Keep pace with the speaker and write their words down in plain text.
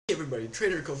everybody,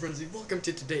 Trader Frenzy, welcome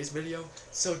to today's video.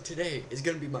 So today is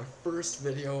going to be my first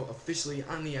video officially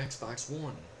on the Xbox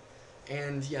One.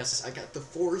 And yes, I got the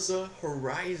Forza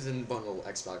Horizon bundle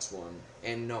Xbox One.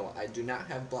 And no, I do not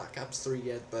have Black Ops 3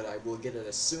 yet, but I will get it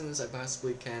as soon as I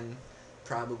possibly can.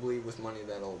 Probably with money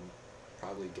that I'll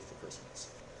probably get for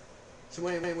Christmas. So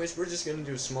anyways, we're just going to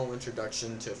do a small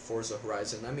introduction to Forza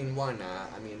Horizon. I mean, why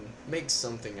not? I mean, make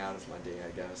something out of my day, I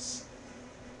guess.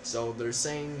 So they're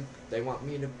saying they want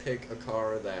me to pick a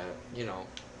car that, you know,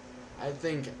 I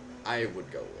think I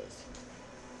would go with.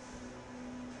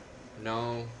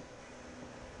 No.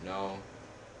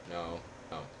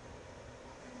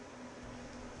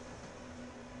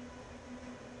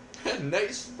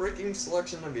 Nice freaking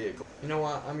selection of vehicle. You know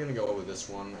what? I'm gonna go with this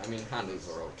one. I mean, Hondas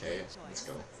are okay. Let's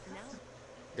go.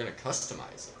 I'm gonna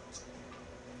customize it.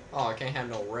 Oh, I can't have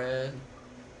no red.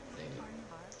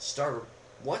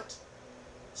 What?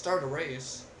 Start a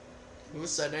race? Who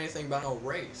said anything about no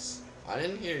race? I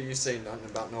didn't hear you say nothing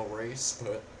about no race,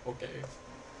 but okay.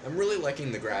 I'm really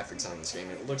liking the graphics on this game.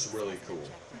 It looks really cool.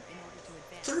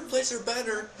 Third place or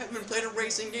better. Haven't played a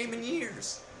racing game in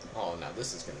years. Oh, now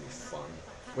this is gonna be fun.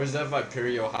 Where's that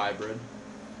Viperio hybrid?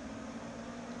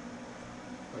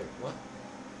 Wait, what?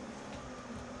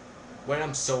 Wait,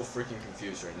 I'm so freaking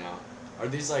confused right now. Are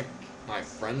these like my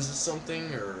friends or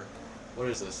something, or what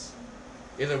is this?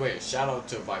 Either way, shout out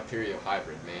to Viperio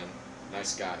Hybrid, man.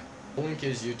 Nice guy. I'll link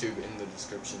his YouTube in the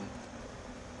description.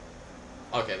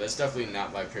 Okay, that's definitely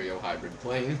not Viperio Hybrid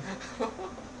playing.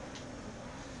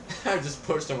 I just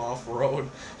pushed him off road.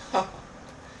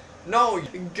 No,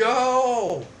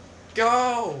 go!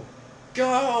 Go!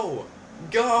 Go!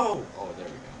 Go! Oh, there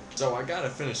we go. So I gotta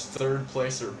finish third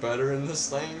place or better in this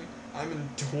thing. I'm in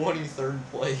 23rd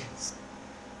place.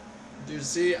 Dude,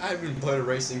 see, I haven't played a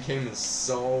racing game in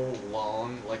so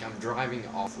long. Like, I'm driving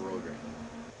off-road right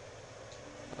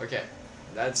now. Okay,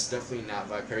 that's definitely not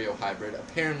Viperio Hybrid.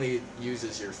 Apparently, it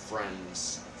uses your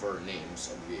friends for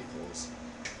names of vehicles.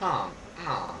 Come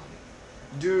on.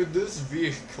 Dude, this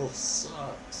vehicle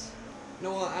sucks. You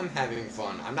know what? I'm having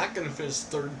fun. I'm not gonna finish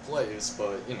third place,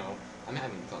 but, you know, I'm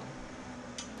having fun.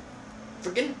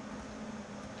 Freaking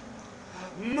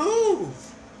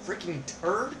move! Freaking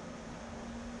turd!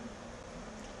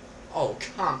 Oh,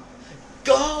 come.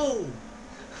 Go!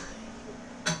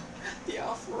 The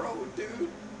off-road, dude.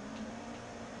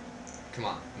 Come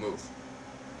on, move.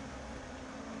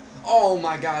 Oh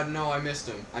my god, no, I missed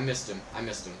him. I missed him.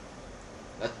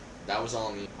 That was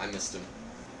all me. I missed him.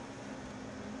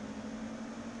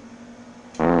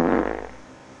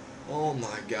 Oh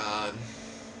my god.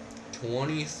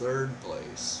 23rd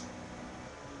place.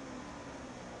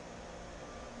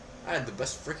 I had the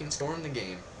best freaking score in the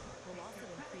game.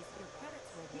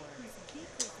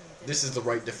 This is the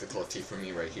right difficulty for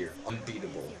me right here.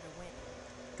 Unbeatable.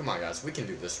 Come on, guys. We can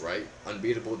do this, right?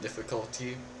 Unbeatable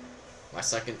difficulty. My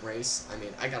second race. I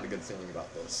mean, I got a good feeling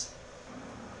about this.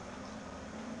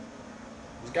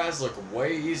 These guys look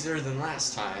way easier than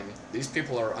last time. These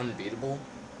people are unbeatable.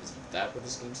 Is that what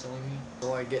this game's telling me?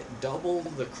 So I get double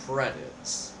the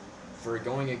credits for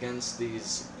going against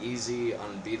these easy,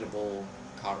 unbeatable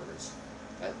cars.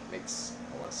 That makes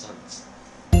a lot of sense.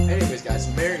 Anyways,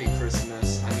 guys, Merry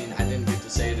Christmas. I mean, I didn't get to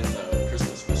say it in the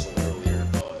Christmas special earlier,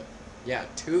 but yeah,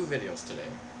 two videos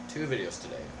today.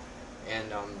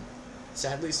 And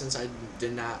sadly, since I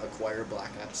did not acquire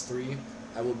Black Ops 3,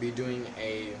 I will be doing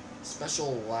a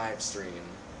special live stream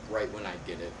right when I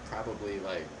get it. Probably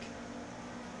like,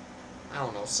 I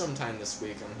don't know, sometime this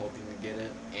week I'm hoping to get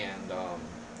it. And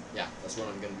yeah, that's what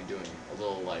I'm going to be doing. A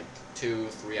little like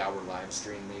 2-3 hour live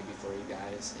stream maybe for you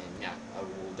guys. And yeah, I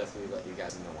will definitely let you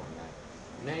guys know on that.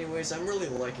 And anyways, I'm really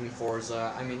liking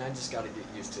Forza. I mean, I just got to get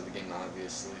used to the game,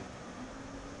 obviously.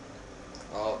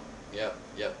 Oh, yep.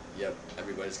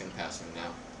 Everybody's going to pass me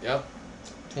now. Yep.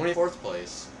 24th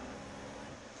place.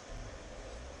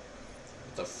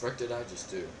 What the frick did I just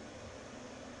do?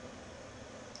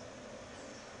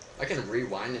 I can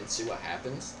rewind and see what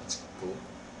happens. That's cool.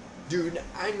 Dude,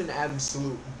 I'm an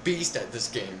absolute beast at this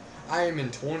game. I am in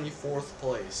 24th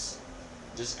place.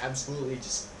 Just absolutely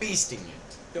just beasting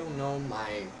it. Don't know,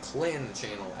 my clan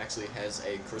channel actually has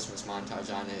a Christmas montage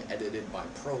on it, edited by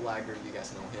ProLagger. You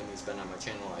guys know him. He's been on my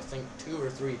channel, I think, 2 or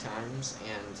 3 times.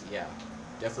 And yeah,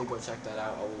 definitely go check that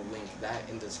out. I will link that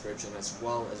in the description, as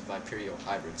well as Viperio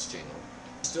Hybrid's channel.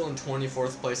 Still in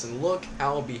 24th place, and look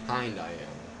how behind I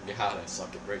am. God, I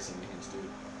suck at racing games, dude.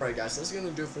 Alright guys, that's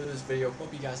gonna do it for this video.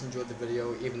 Hope you guys enjoyed the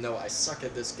video, even though I suck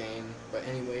at this game. But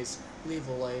anyways, leave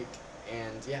a like,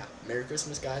 and yeah, Merry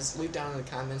Christmas, guys. Leave down in the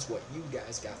comments what you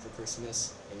guys got for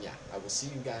Christmas. And yeah, I will see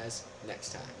you guys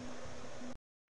next time.